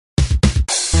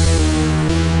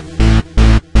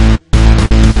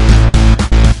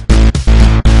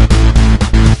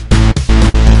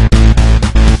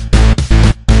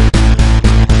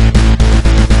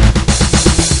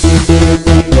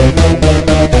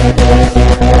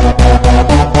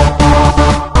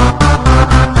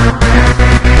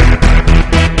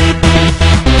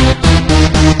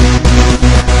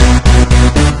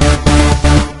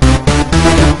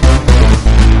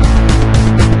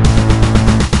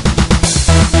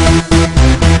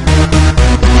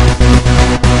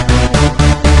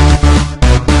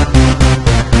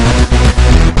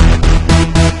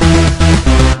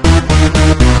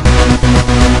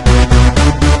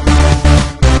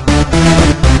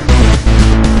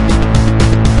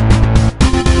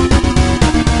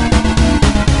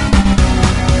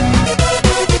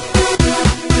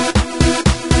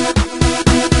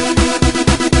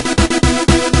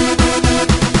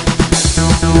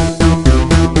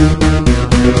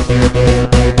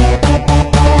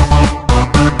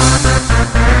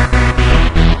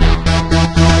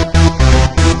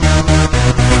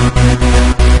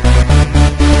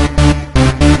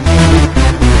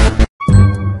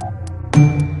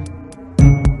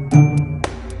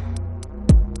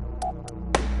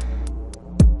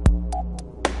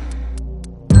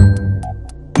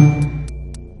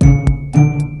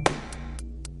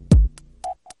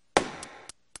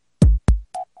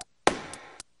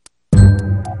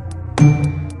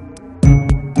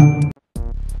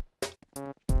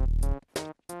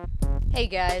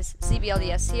guys,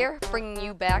 CBLDS here, bringing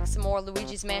you back some more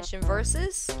Luigi's Mansion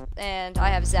Versus, and I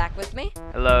have Zach with me.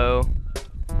 Hello.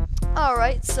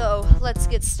 Alright, so let's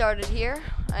get started here,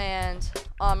 and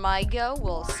on my go,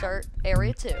 we'll start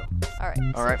Area 2. Alright,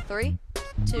 so 3,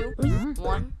 2,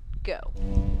 1, go.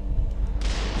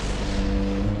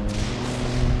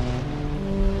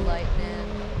 Lightning,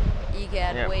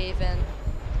 Egad waving.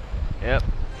 Yep.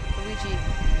 Luigi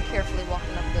carefully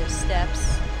walking up those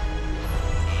steps.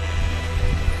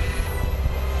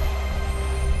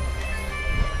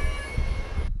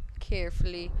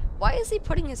 Carefully. Why is he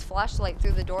putting his flashlight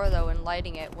through the door though and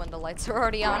lighting it when the lights are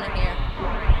already on in here?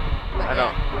 But I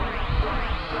don't.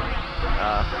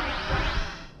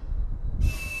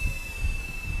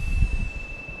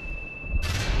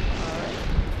 Alright.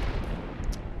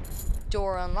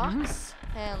 Door unlocks,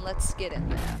 and let's get in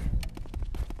there.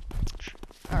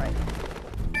 Alright.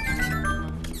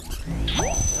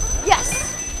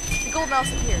 Yes! The gold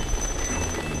mouse appeared.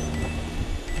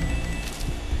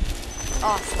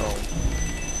 Awesome.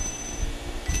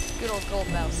 Good old gold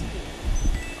mouse.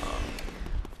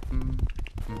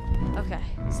 Okay,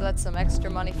 so that's some extra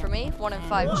money for me. 1 in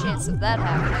 5 chance of that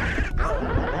happening.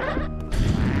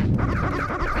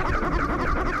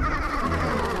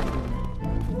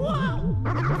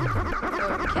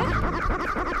 Okay.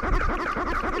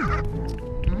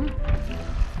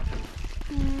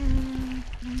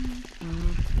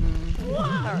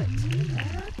 Alright.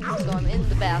 So I'm in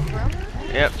the bathroom.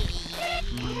 Yep.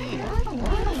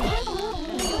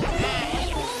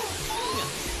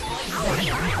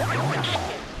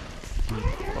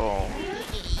 Oh.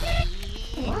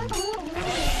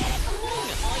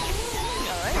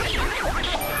 Alright.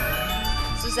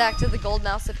 So Zach, did the gold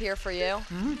mouse appear for you?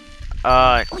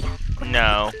 No.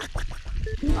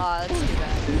 Aw, that's too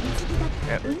bad.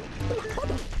 Yep.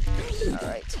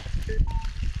 Alright.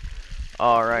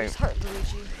 Alright. Lose heart,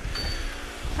 Luigi.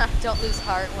 Don't lose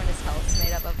heart when his health's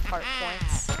made up of heart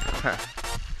points.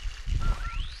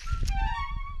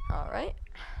 Alright.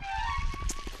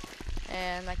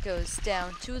 And that goes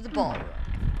down to the ballroom.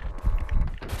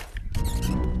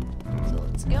 So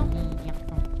let's go.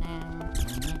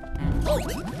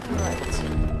 Alright.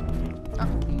 Oh,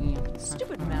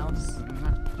 stupid mouse.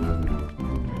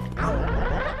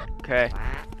 Okay.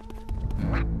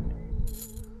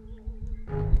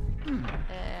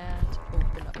 And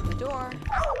open up the door.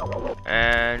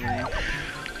 And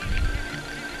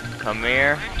come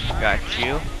here. Got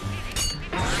you.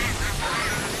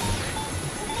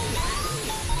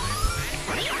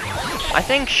 I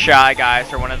think Shy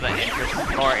Guys are one of the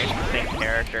more interesting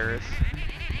characters.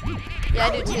 Yeah, I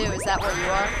do too. Is that where you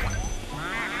are?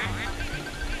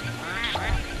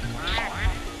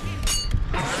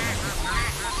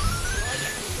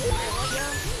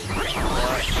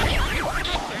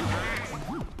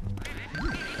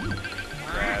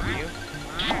 Grab you.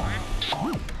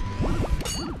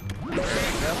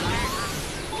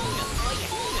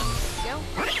 Go.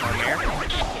 Come here.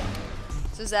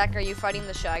 So Zach, are you fighting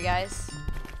the Shy Guys?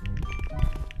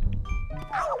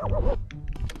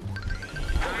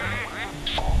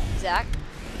 Zach?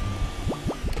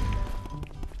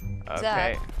 Okay.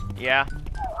 Zach. Yeah.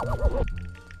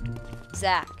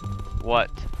 Zach, What?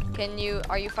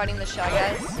 are you fighting the Shy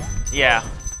Guys? Yeah.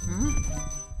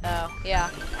 Oh, yeah.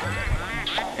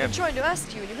 Yep. I'm trying to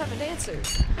ask you and you haven't answered.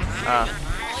 Just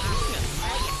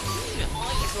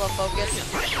a little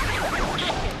focus.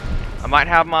 I might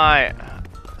have my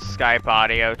Skype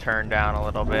audio turned down a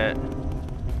little bit.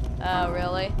 Oh,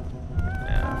 really?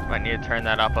 Yeah, might need to turn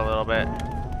that up a little bit.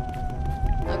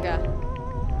 Okay.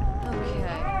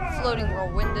 Okay. Floating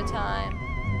whirlwind time.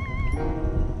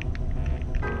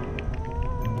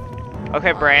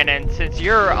 Okay, Brandon, since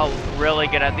you're really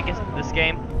good at this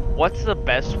game, what's the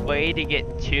best way to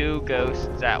get 2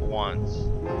 ghosts at once?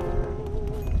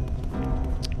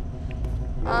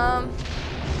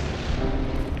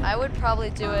 I would probably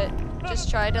do it. Just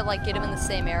try to like get him in the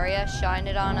same area, shine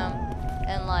it on him,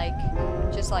 and like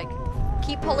just like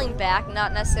keep pulling back.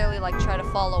 Not necessarily like try to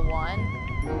follow one,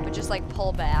 but just like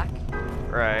pull back.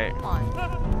 Right. Come on,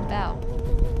 bow.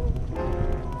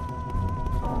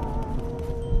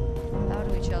 Bow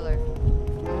to each other.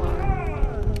 Come on.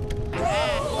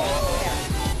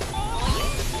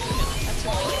 That's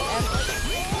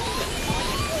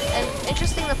and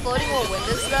interesting, the floating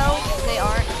whirlwinds though, they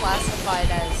aren't classified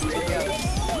as 2 ghosts.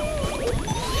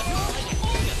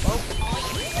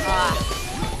 Ah.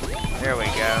 There we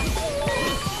go.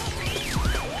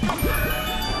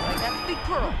 I got the big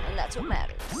pearl, and that's what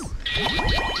matters.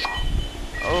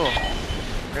 Oh,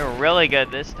 they're really good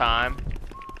this time.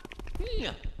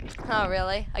 Oh,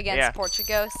 really? Against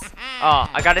Portuguese? Oh,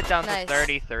 I got it down Nice. to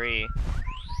 33.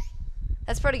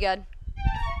 That's pretty good.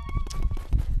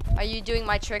 Are you doing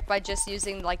my trick by just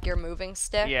using like your moving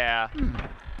stick? Yeah. Oh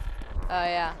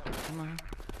yeah.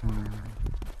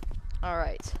 All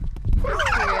right. Here we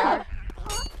are.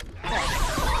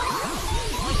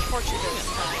 Torture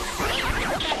ghost time.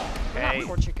 Okay. Not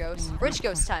torture ghost. Rich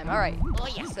ghost time. All right.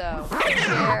 So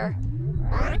chair.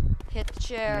 Hit the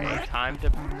chair. Okay, time to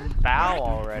bow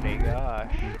already.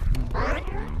 Gosh.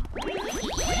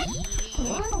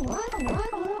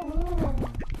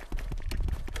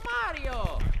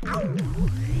 Mario.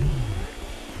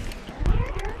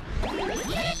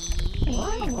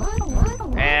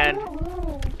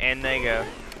 And they go.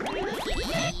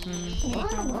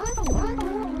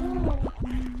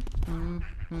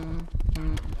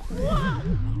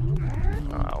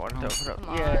 Oh, I wanted to open up.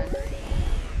 Come Yeah.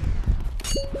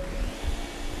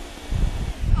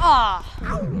 Ah!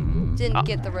 Didn't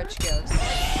get the rich ghost.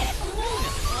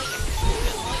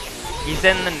 He's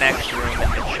in the next room in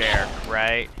the chair,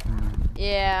 right?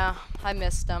 Yeah, I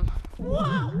missed him.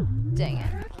 Dang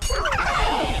it.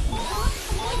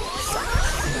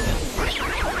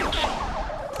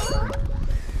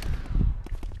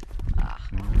 Ah,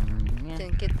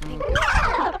 didn't get the pink ghost.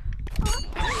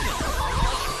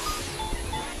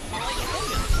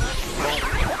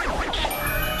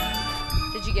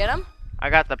 Did you get him? I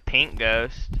got the pink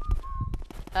ghost.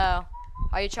 Oh.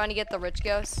 Are you trying to get the rich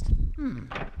ghost?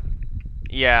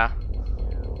 Yeah.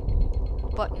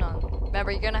 Button on.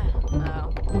 Remember, you're gonna.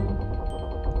 Oh.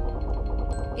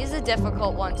 He's a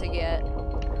difficult one to get.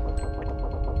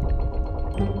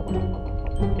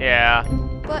 Yeah.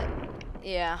 But,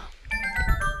 yeah.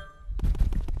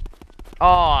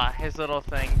 Oh, his little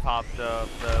thing popped up,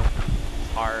 the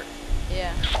heart.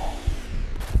 Yeah.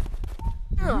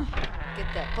 Ugh. Get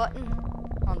that button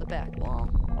on the back wall.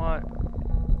 What?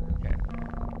 Okay.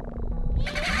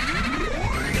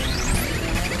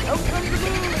 Out come the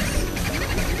moves!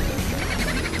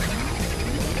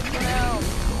 Come out!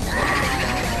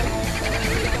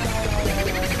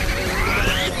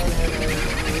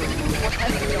 What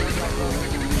have you done with my phone?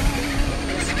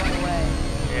 Just run away.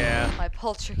 Yeah. My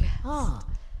poltergeist.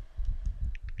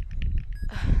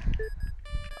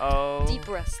 Oh. Deep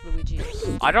rest, Luigi.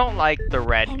 I don't like the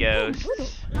red ghosts.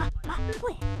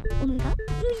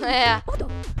 Yeah.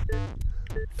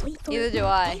 Neither do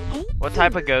I. What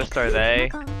type of ghost are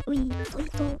they?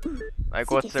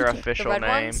 Like, what's their official red name?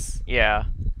 ones? Yeah.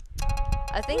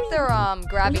 I think they're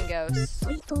grabbing ghosts.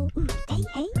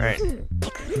 Right.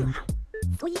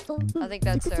 I think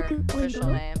that's their official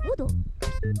name.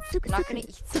 I'm not gonna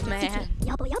eat the man.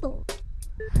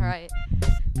 Alright.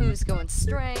 Who's going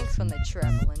strength when they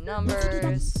travel in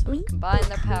numbers? Combine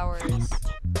their powers.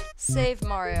 Save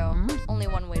Mario. Yes. Only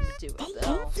one way to do it,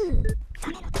 though.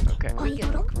 Okay.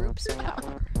 Weaken the group's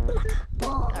power.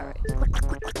 Alright.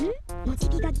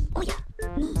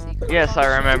 Yes,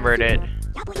 I remembered it.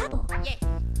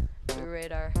 Blue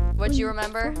radar. What'd you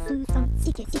remember?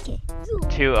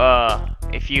 To,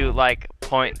 if you, like,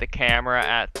 point the camera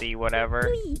at the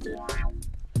whatever,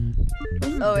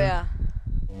 Oh, yeah.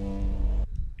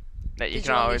 that you Did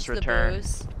can always unleash the return.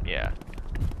 booze? Yeah.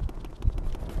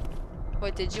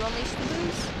 Wait, did you unleash the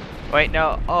booze? Wait,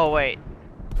 no. Oh, wait.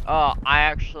 Oh, I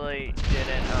actually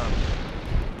didn't,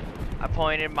 I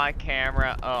pointed my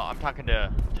camera. Oh, I'm talking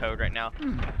to Toad right now.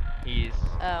 He's,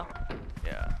 Oh.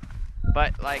 yeah.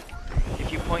 But, like,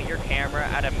 if you point your camera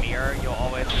at a mirror, you'll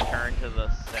always return to the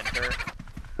center.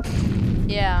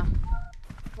 Yeah.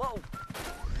 Whoa.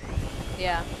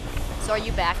 Yeah. So are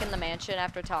you back in the mansion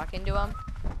after talking to him?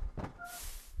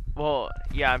 Well,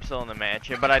 yeah, I'm still in the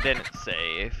mansion, but I didn't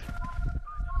save.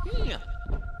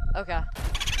 Okay.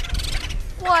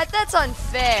 What? That's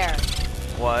unfair.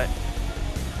 What?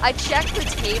 I checked the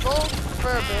table for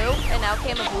a boo, and out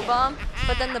came a boo bomb,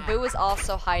 but then the boo was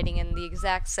also hiding in the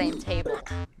exact same table.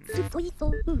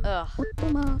 Ugh.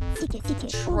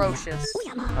 Atrocious.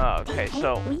 Oh, okay,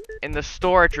 so in the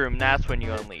storage room, that's when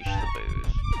you unleash the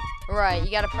booze. Right, you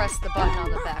gotta press the button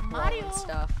on the back wall and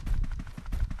stuff.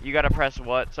 You gotta press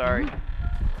what? Sorry.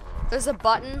 There's a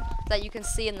button that you can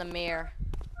see in the mirror.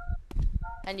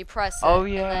 And you press it, Oh,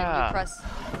 and then yeah. you press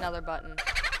another button.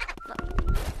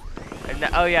 And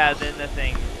oh yeah, then the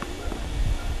thing.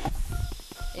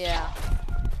 Yeah.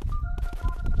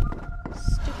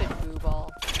 Stupid boo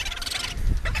ball.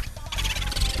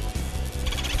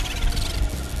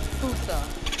 Bootha.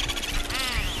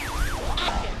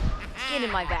 Get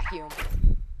in my vacuum.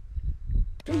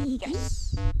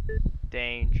 Yes.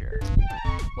 Danger.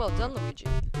 Well done, Luigi.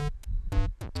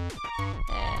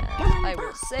 And I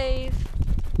will save.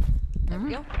 There we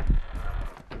go.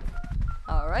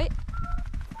 Alright.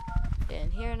 In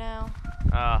here now.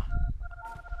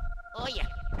 Oh yeah.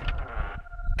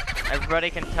 Everybody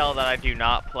can tell that I do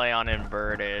not play on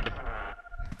inverted.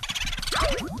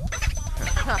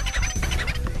 Huh.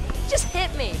 Just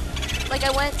hit me. Like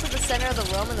I went to the center of the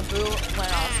room and the boo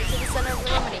went also to the center of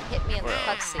the room and he hit me in the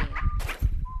cutscene.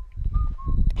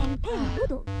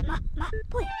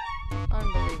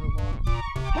 Unbelievable.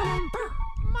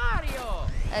 Mario.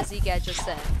 As Egad just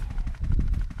said.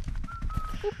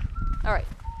 Alright.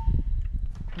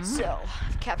 So,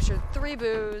 I've captured 3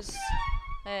 boos.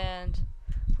 And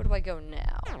where do I go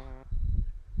now?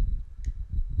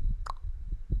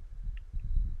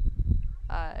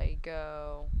 I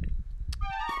go...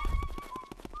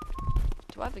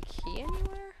 Do I have a key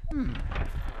anywhere?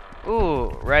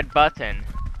 Ooh, red button.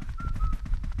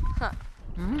 Huh.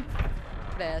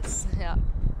 This, yeah.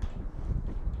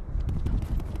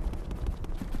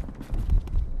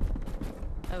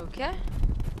 Okay.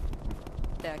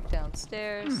 Back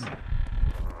downstairs.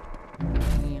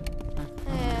 And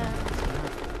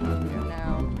we're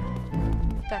now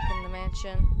back in the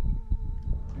mansion.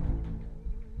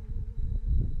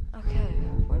 Okay,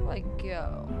 where do I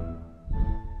go?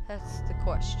 That's the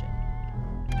question.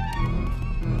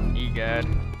 Egad.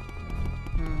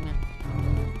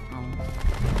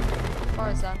 As far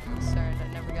as I'm concerned, I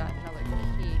never got another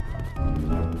key.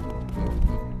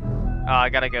 Oh, I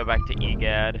gotta go back to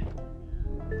Egad.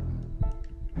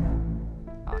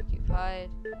 Occupied.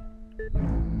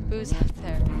 Who's up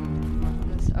there?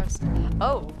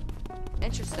 Oh,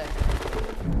 interesting.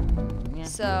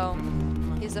 So,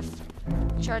 he's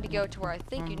tried to go to where I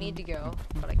think you need to go,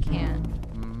 but I can't.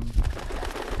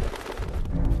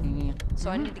 So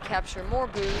I need to capture more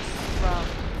boos from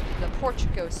the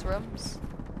Portuguese rooms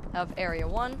of Area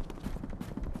 1.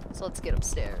 So let's get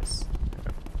upstairs.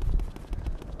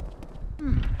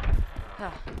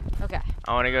 Okay.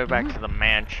 I want to go back to the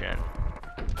mansion.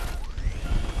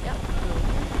 Yep.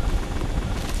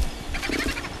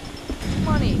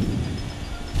 Money.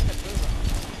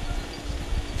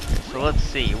 So let's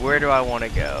see, where do I want to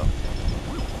go?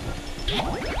 Here,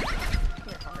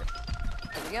 heart.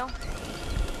 There we go.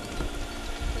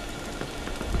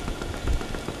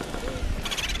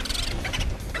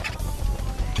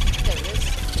 There it is.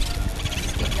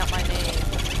 Speaking out my name.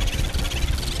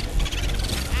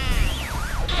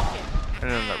 And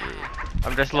then the roof.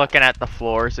 I'm just looking at the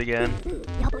floors again.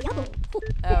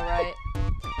 Oh, right.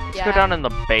 Let's go down in the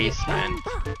basement.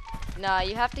 Nah,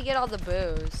 you have to get all the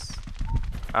boos.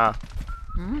 Ah.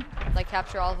 Like,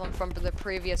 capture all of them from the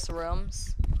previous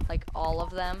rooms. Like, all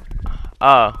of them.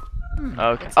 Oh.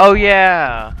 Okay. Oh,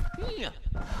 yeah.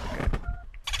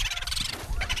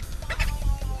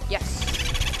 Yes.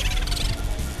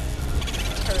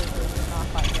 Totally not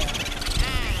quite there.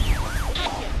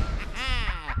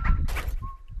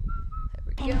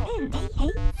 There we go.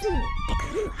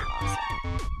 Awesome.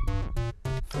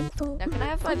 Now, can I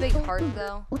have my big heart,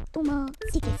 though? Young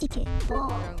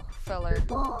feller.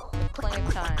 With plenty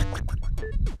of time.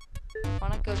 Why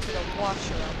not go to the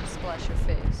washroom and splash your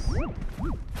face?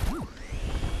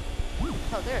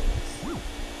 Oh, there it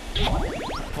is.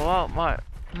 Pull out my...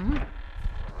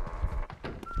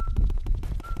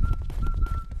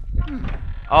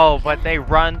 Oh, but they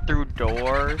run through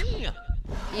doors?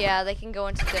 Yeah, they can go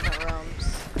into different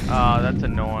rooms. Oh, that's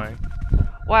annoying.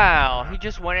 Wow, he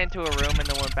just went into a room and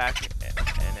then went back in it.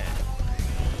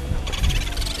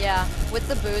 Yeah, with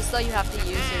the boost though, you have to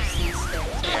use your C stick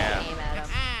to Yeah. aim at them.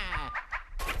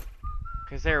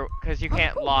 Cause you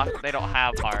can't lock, they don't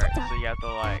have hearts, so you have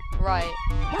to like... Right.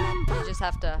 You just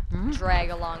have to drag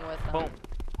along with them. Boom.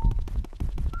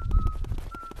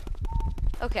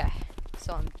 Okay,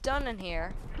 so I'm done in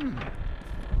here.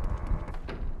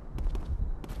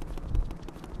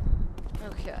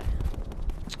 Okay.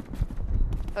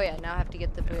 Oh yeah, now I have to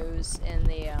get the booze in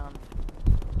the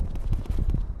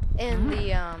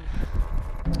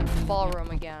ballroom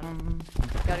again.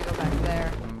 Gotta go back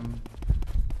there.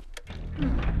 There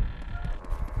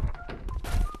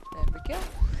we go.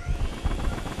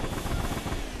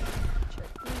 Check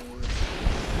these.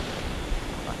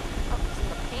 Oh, it's in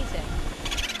the painting.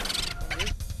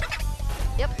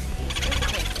 Yep, it's in the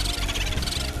painting.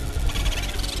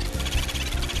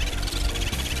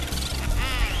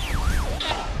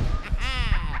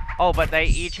 Oh, but they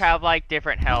each have like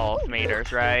different health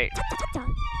meters, right?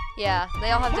 Yeah, they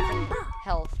all have different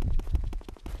health.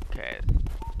 Okay.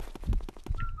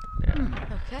 Yeah.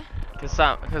 Okay.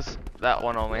 Cause that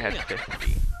one only has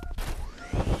 50.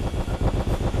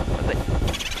 But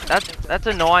that's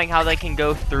annoying how they can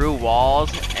go through walls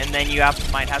and then you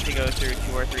might have to go through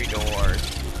 2 or 3 doors.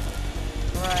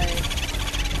 Right.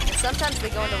 And sometimes they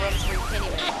go into rooms where you can't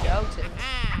even go to.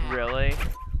 Really?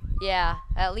 Yeah,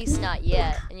 at least not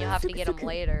yet, and you'll have to get them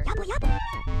later.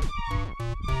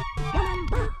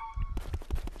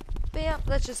 But yeah,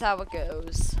 that's just how it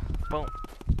goes. Boom.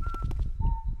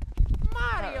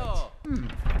 Mario! Never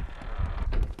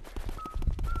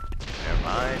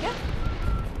mind. Yeah.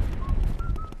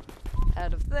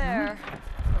 Out of there.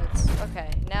 Okay,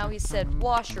 now he said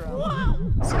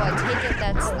washroom. So I take it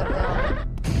that's the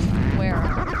room where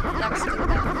next to the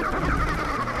bathroom.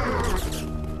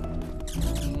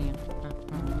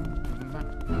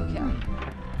 Okay.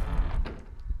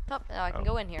 Oh, now I can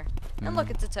go in here. And look,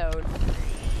 it's a toad.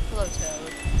 Hello,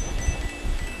 toad.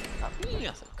 Oh,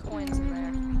 there's some coins in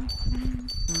there.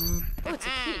 Oh, it's a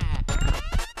key.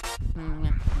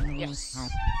 Yes.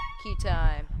 Key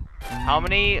time. How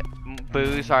many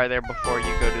boos are there before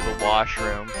you go to the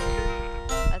washroom?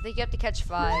 I think you have to catch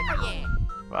 5.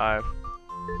 5.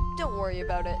 Don't worry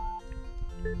about it.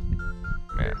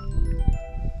 Yeah.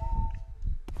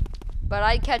 But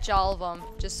I'd catch all of them,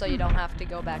 just so you don't have to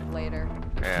go back later.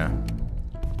 Yeah.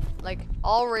 Like,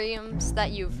 all rooms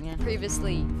that you've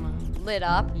previously lit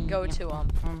up, go to them.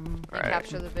 And Right.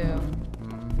 capture the boo.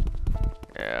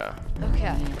 Yeah.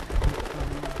 Okay.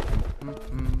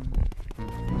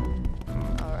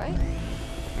 Alright.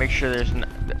 Make sure there's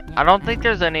I don't think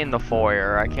there's any in the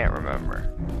foyer. I can't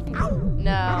remember.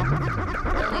 No.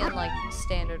 Only in, like,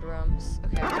 standard rooms.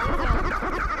 Okay.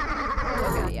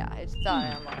 Okay, yeah. I thought I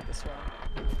unlocked this room.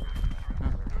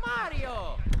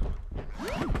 Mario!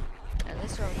 And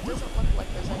this room doesn't look like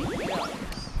there's any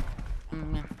windows.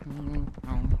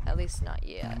 At least not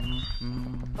yet.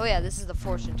 Oh yeah, this is the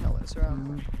fortune teller's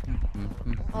room.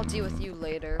 I'll deal with you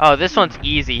later. Oh, this one's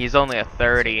easy. He's only a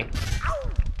 30.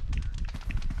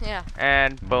 Yeah.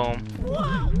 And boom.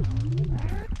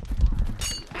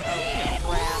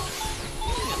 Crap.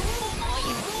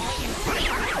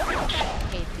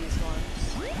 Hate these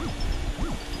ones.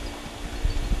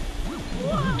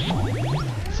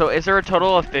 So is there a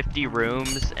total of 50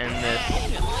 rooms in this?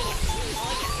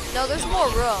 No, there's more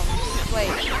rooms. Wait.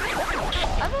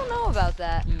 I don't know about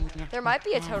that. There might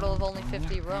be a total of only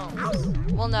 50 rooms.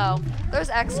 Well, no. There's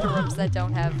extra rooms that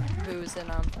don't have booze in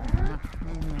them.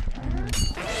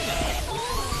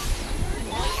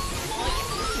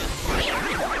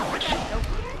 Nope.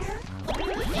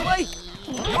 Wait!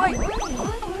 Wait!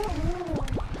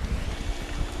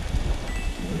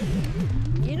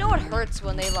 You know it hurts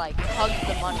when they, like, hug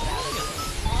the money out of you.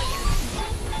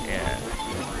 Yeah.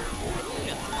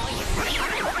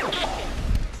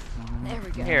 There we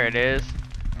go. Here it is.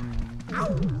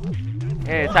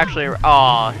 Yeah, it's actually.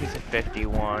 Oh, he's a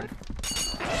 51.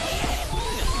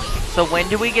 So when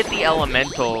do we get the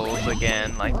elementals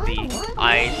again? Like the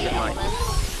ice and like.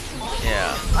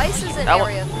 Yeah. Ice is in That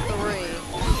area 3.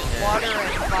 Water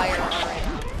and fire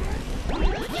are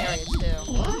in area 2.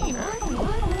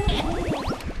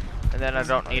 And then I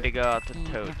don't need to go out to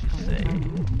Toad to save.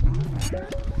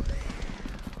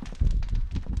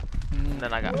 And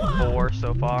then I got 4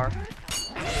 so far.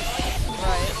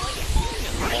 Right.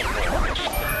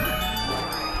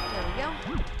 There we go.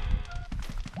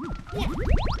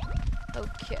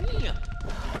 Okay.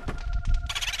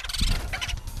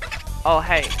 Oh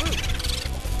hey.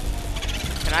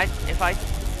 Can I if I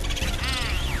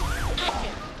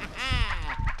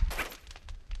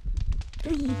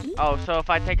Oh, so if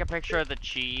I take a picture of the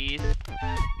cheese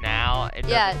now, it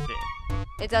Yeah. doesn't do.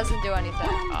 It doesn't do anything.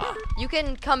 Ah. You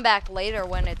can come back later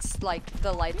when it's like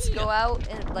the lights go out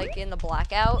and like in the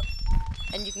blackout,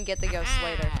 and you can get the ghost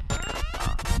later,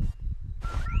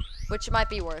 which might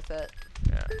be worth it.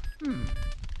 Yeah. You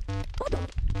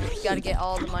gotta get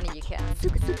all the money you can.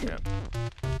 Yeah.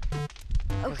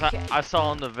 'Cause Okay. I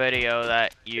saw in the video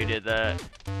that you did that.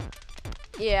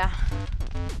 Yeah.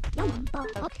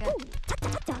 Okay.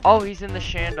 Oh, he's in the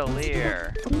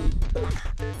chandelier.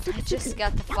 I just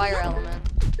got the fire element.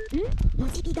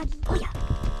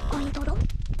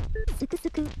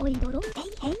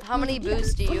 How many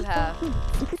boos do you have?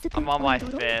 I'm on my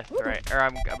 5th, right? Or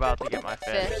I'm about to get my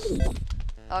 5th. 5th.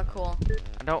 Oh, cool.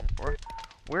 I don't.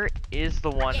 Where is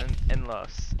the one in the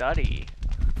study?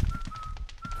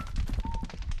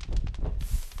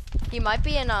 He might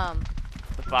be in The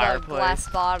the fireplace. glass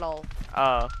bottle.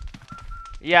 Oh.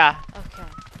 Yeah. Okay.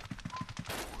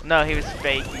 No, he was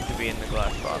faking to be in the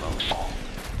glass bottle.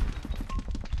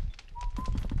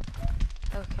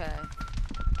 Okay.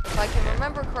 If I can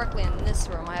remember correctly, in this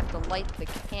room, I have to light the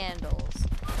candles.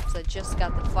 Because I just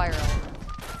got the fire element.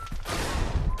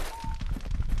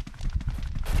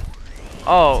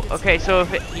 Oh, okay, so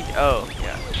if oh,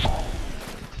 yeah.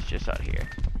 It's just out here.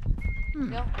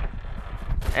 Yep.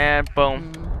 And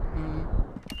boom.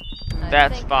 And I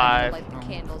That's think I have to 5. light the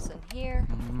candles in here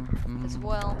as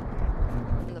well.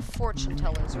 the fortune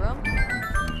teller's room.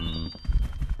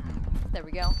 There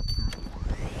we go.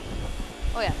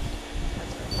 Oh yeah.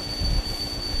 That's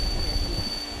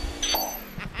right.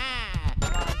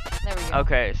 Come on. There we go.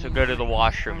 Okay, so go to the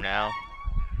washroom now.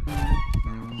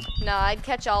 No, I'd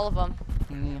catch all of them.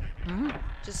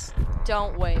 Just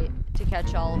don't wait to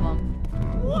catch all of them.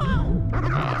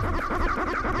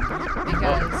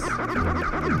 Because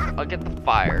I'll get the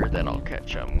fire, then I'll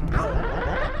catch them.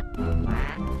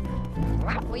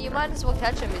 well, you might as well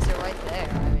catch them because they're right there.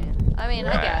 I mean,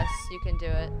 I guess you can do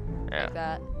it like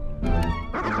that.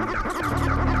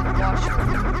 Washroom.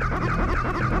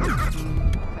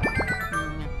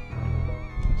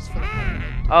 Just for the fun of it.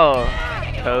 Oh,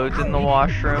 Toad's in the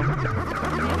washroom.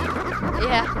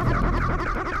 Yeah.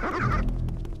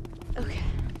 Okay.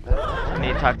 I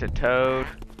need to talk to Toad.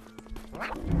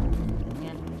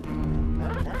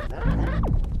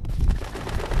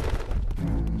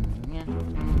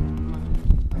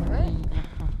 Alright.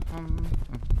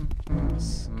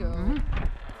 Let's go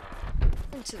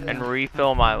into the... And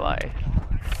refill my life.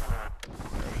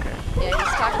 Okay. Yeah,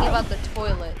 he's talking about the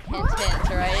toilet. Hint, hint,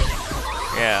 right?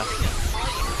 Yeah.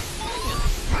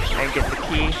 And get the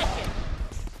key.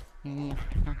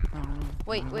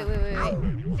 Wait. Is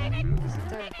it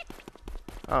there?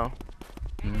 Oh.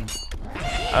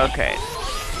 Okay.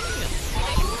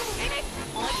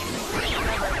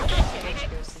 Which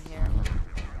goes in here.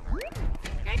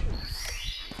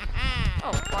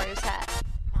 Oh, Mario's hat.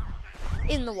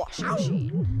 In the washing machine.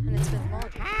 And it's been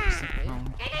laundered recently.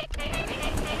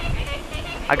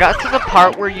 I got to the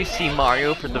part where you see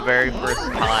Mario for the very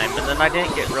first time, and then I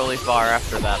didn't get really far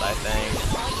after that, I think.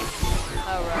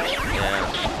 Oh, right.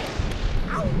 Yeah.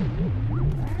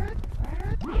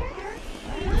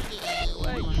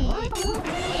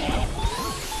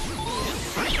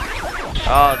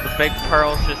 Oh, the big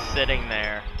pearl's just sitting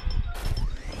there.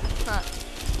 Huh.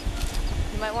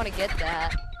 You might want to get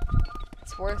that.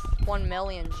 It's worth 1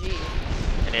 million G.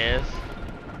 It is?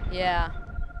 Yeah.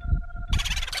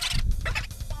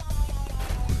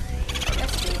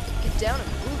 Let's see. Get down and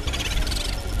move.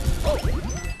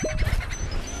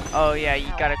 Oh yeah, you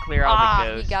gotta clear all the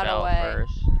ghosts he got out away.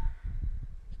 first.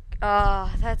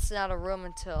 That's not a room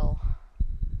until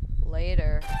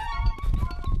later.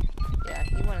 Yeah,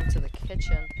 he went into the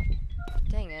kitchen.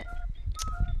 Dang it.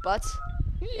 But,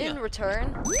 in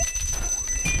return,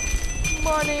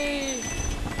 money!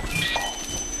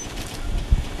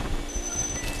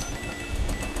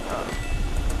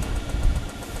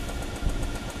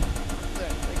 Is there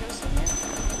a ghost in here?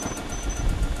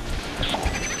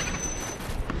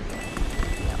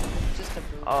 No, just a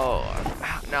boob. Oh,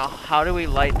 now how do we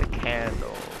light the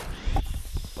candles?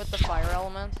 With the fire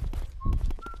element?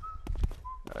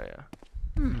 Oh yeah.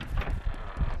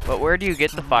 But where do you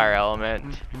get the fire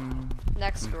element?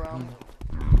 Next room.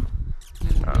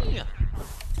 Oh.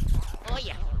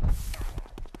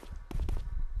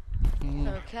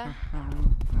 Okay.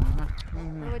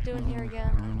 What are we doing here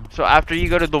again? So after you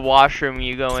go to the washroom,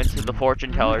 you go into the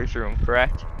fortune teller's room,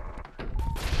 correct?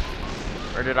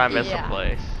 Or did I miss a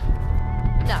place?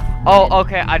 No. Oh,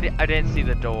 okay. I didn't see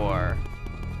the door.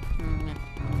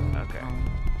 Okay.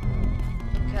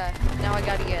 Okay, now I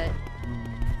gotta get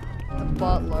the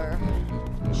butler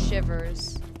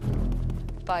Shivers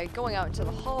by going out into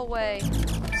the hallway,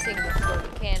 seeing the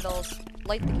floating candles,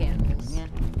 light the candles,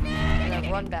 and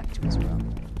then run back to his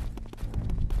room.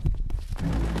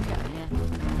 Okay.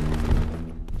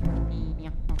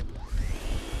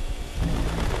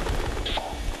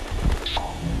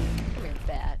 Come here,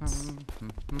 bats.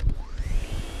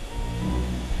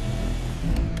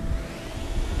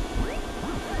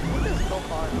 What does Bill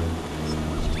Barr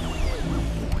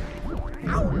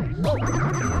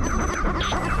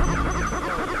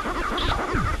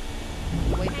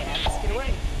Wait, bats, get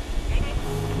away.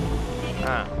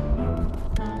 Ah.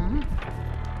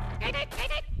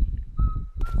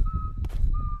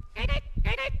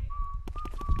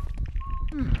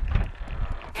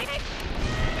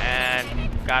 And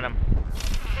got him.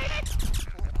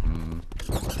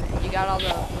 You got all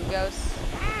the ghosts?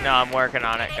 No, I'm working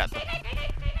on it. Got the.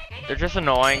 They're just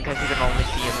annoying because you can only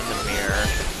see them in the mirror.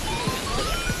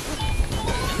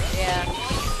 Yeah.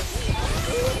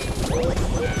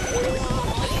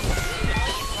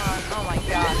 Oh my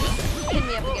god. Hit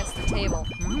me up against the table.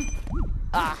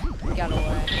 Ah, he got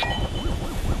away.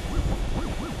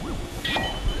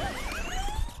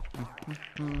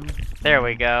 There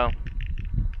we go.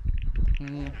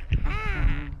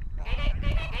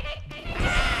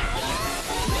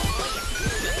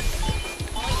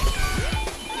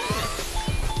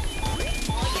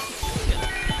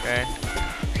 Okay.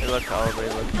 They look all the way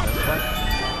looking this way.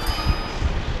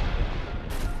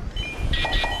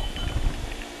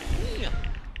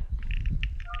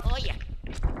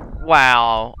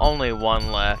 Wow, only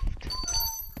one left.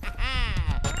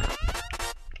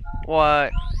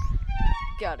 What?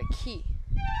 Got a key.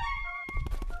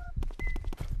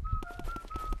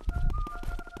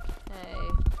 Hey.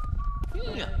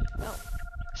 Oh.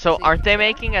 So See, aren't they yeah.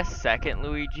 making a second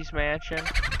Luigi's Mansion?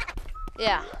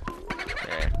 Yeah.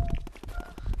 Yeah.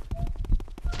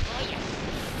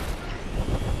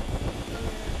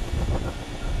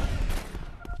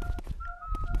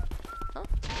 Huh?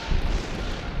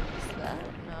 What's that?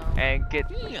 No. And get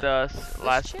the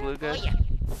last chair? blue guy.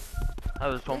 Oh,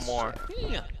 there's one This more.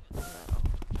 chair? No.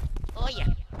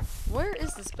 Where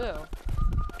is this boo?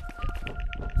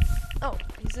 Oh,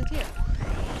 he's in here.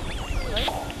 Right?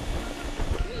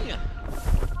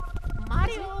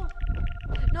 Mario.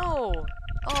 No!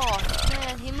 Oh,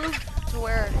 man, he moved to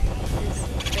where his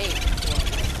bait was.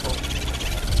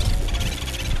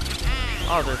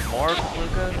 Oh, there's more blue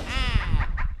guys?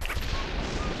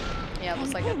 Yeah, it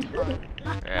looks like a ton.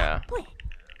 Yeah.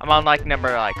 I'm on like number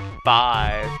like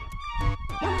 5.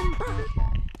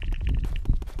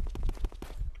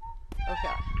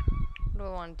 Okay. What do I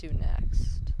want to do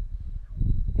next?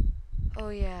 Oh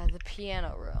yeah, the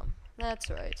piano room. That's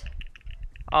right.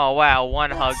 Oh wow,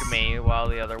 one hugged me while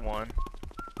the other one.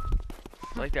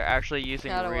 It's like they're actually using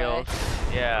Got away. real.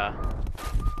 Yeah.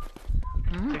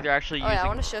 It's like they're actually Oh yeah, I using.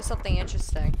 want to show something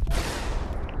interesting.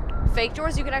 Fake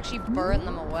doors, you can actually burn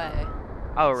them away.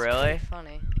 Oh It's really? pretty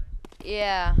funny.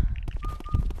 Yeah.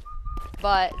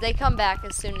 But they come back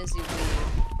as soon as you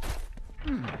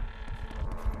leave.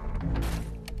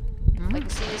 Like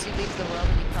as soon as you leave the room,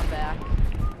 you come back.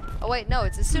 Oh wait, no,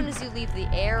 it's as soon as you leave the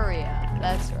area.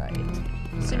 That's right.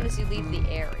 As soon as you leave the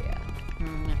area.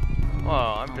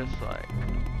 Well, I'm just like.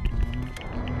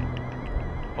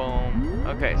 Boom.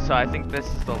 Okay, so I think this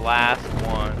is the last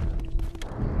one.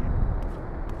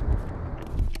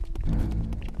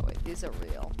 Oh wait, these are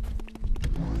real.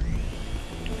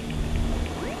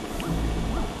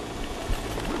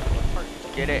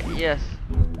 Get it? Yes.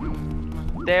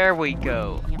 There we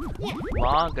go.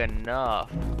 Long enough.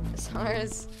 As far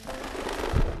as...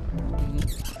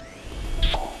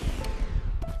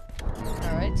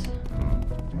 Alright.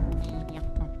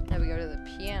 Now we go to the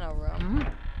piano room.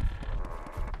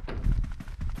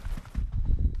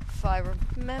 If I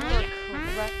remember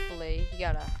correctly, you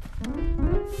gotta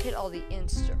hit all the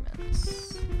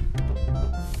instruments.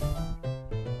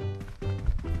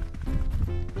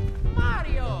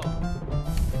 Mario.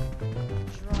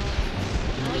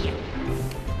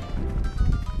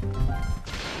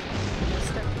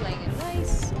 Start playing a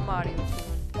nice Mario tune.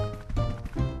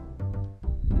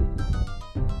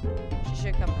 She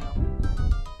should come now.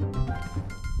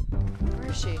 Where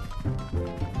is she?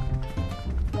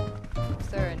 Is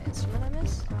there an instrument I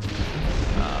missed?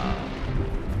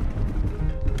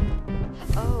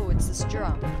 Oh, it's this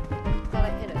drum. Thought I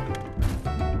hit it.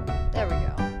 There we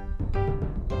go.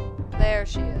 There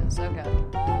she is. Okay.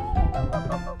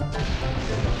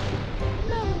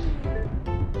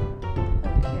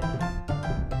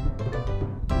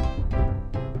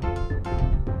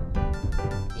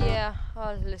 Yeah,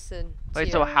 I'll listen. Wait,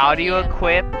 to so your how do you piano.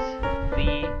 equip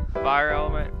the fire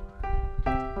element?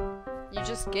 You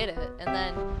just get it, and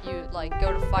then you like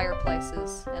go to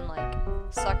fireplaces and like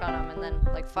suck on them, and then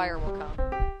like fire will come.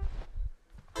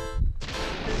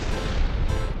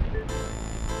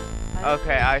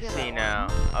 Okay, I feel see that now.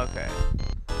 Okay.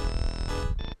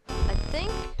 I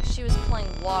think she was playing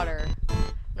water. I'm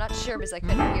not sure because I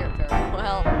couldn't hear it very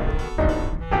well. No,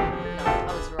 I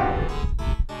was wrong.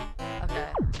 Okay.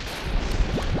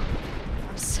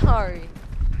 I'm sorry.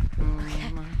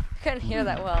 I couldn't hear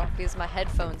that well because my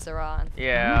headphones are on.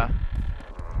 Yeah.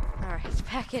 Alright,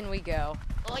 back in we go.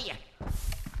 Oh yeah. Do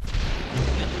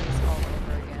this all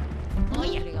over again. Oh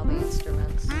yeah. Hitting all the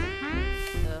instruments.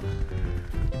 Ugh.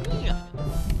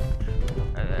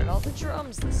 And Hit then all the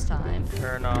drums this time.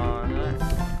 turn on.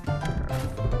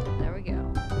 There we go.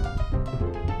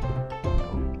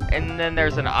 And then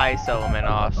there's an ice element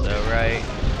also, right?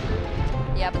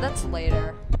 Yeah, but that's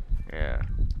later. Yeah.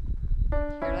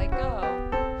 Here I go.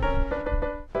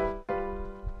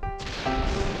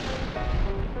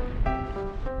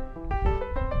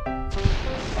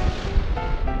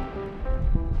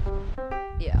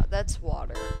 Yeah, that's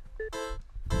water.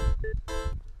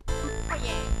 Oh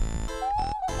yeah.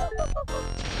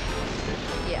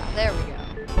 Yeah, there we go.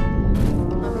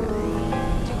 Okay.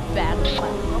 Do badly my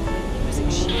lovely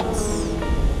music sheets.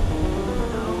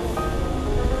 No.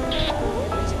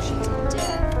 Your music sheets are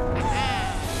dead.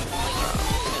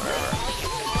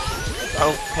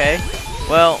 Okay.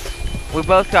 Well, we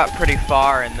both got pretty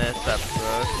far in this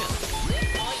episode.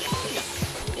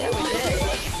 Yeah, we did.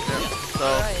 So,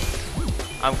 Alright.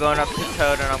 I'm going up to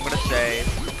Toad and I'm gonna save.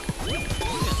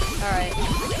 Alright,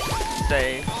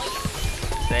 Save.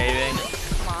 Saving.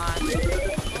 come on.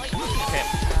 Okay.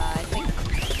 I think.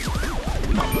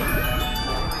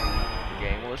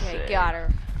 Game was Okay, saved. got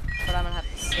her. But I'm gonna have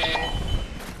to save.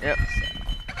 Yep.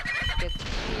 Get the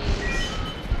keys.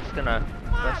 Just gonna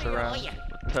mess around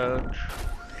with Toad.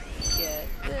 Get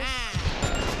this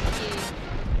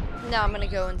key. Now I'm gonna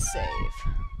go and save.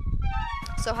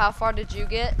 So how far did you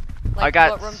get? Like, I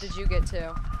got what room did you get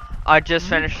to? I just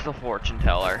finished the fortune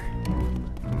teller.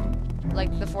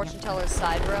 Like the fortune teller's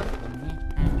side room?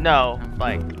 No,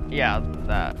 like, yeah,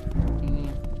 that.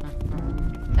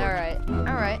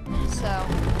 Alright. So,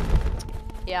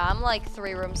 yeah, I'm like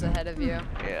 3 rooms ahead of you.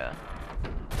 Yeah.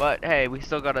 But hey, we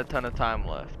still got a ton of time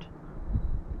left.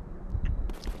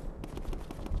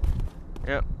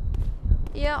 Yep.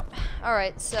 Yep.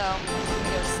 Alright, so I'm gonna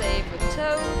go save with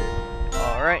Toad.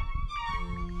 Alright.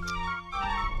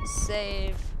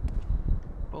 Save.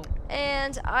 Boom.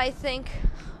 And I think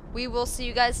we will see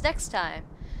you guys next time.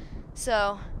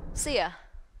 So, see ya.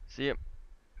 See ya.